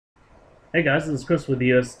Hey guys, this is Chris with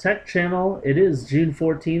the US Tech Channel. It is June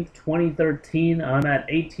 14th, 2013. I'm at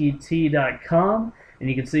AT&T.com, and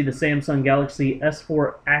you can see the Samsung Galaxy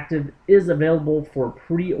S4 Active is available for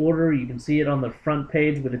pre-order. You can see it on the front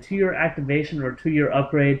page with a 2-year activation or 2-year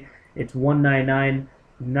upgrade. It's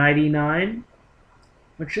 $199.99,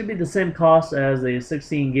 which should be the same cost as the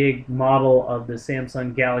 16 gig model of the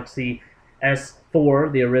Samsung Galaxy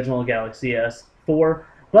S4, the original Galaxy S4.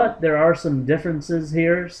 But there are some differences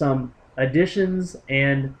here, some additions,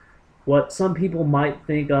 and what some people might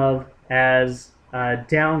think of as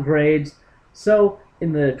downgrades. So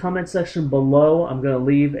in the comment section below, I'm going to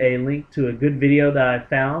leave a link to a good video that I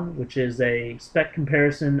found, which is a spec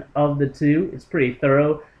comparison of the two. It's pretty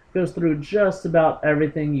thorough. Goes through just about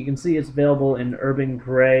everything. You can see it's available in urban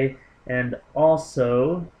gray and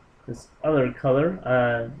also this other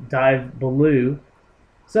color, dive blue.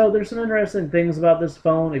 So there's some interesting things about this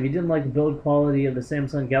phone. If you didn't like the build quality of the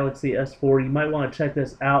Samsung Galaxy S4, you might want to check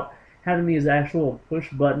this out. Having these actual push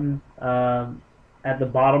button at the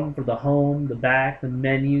bottom for the home, the back, the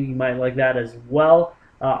menu, you might like that as well.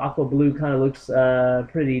 Aqua blue kind of looks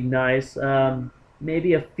pretty nice.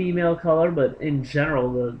 Maybe a female color, but in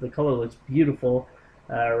general, the color looks beautiful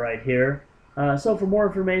right here. So for more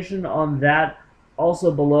information on that, also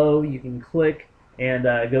below, you can click and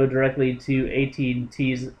go directly to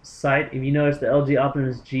AT&T's site. If you notice, the LG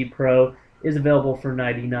Optimus G Pro is available for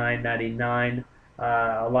 $99.99,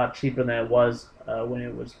 a lot cheaper than it was when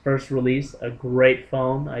it was first released. A great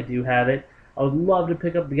phone. I do have it. I would love to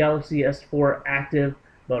pick up the Galaxy S4 Active,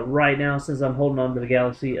 but right now, since I'm holding on to the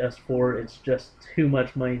Galaxy S4, it's just too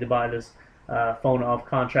much money to buy this phone off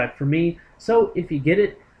contract for me. So if you get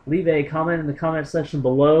it, leave a comment in the comment section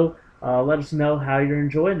below. Let us know how you're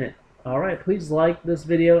enjoying it. Alright, please like this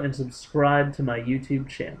video and subscribe to my YouTube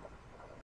channel.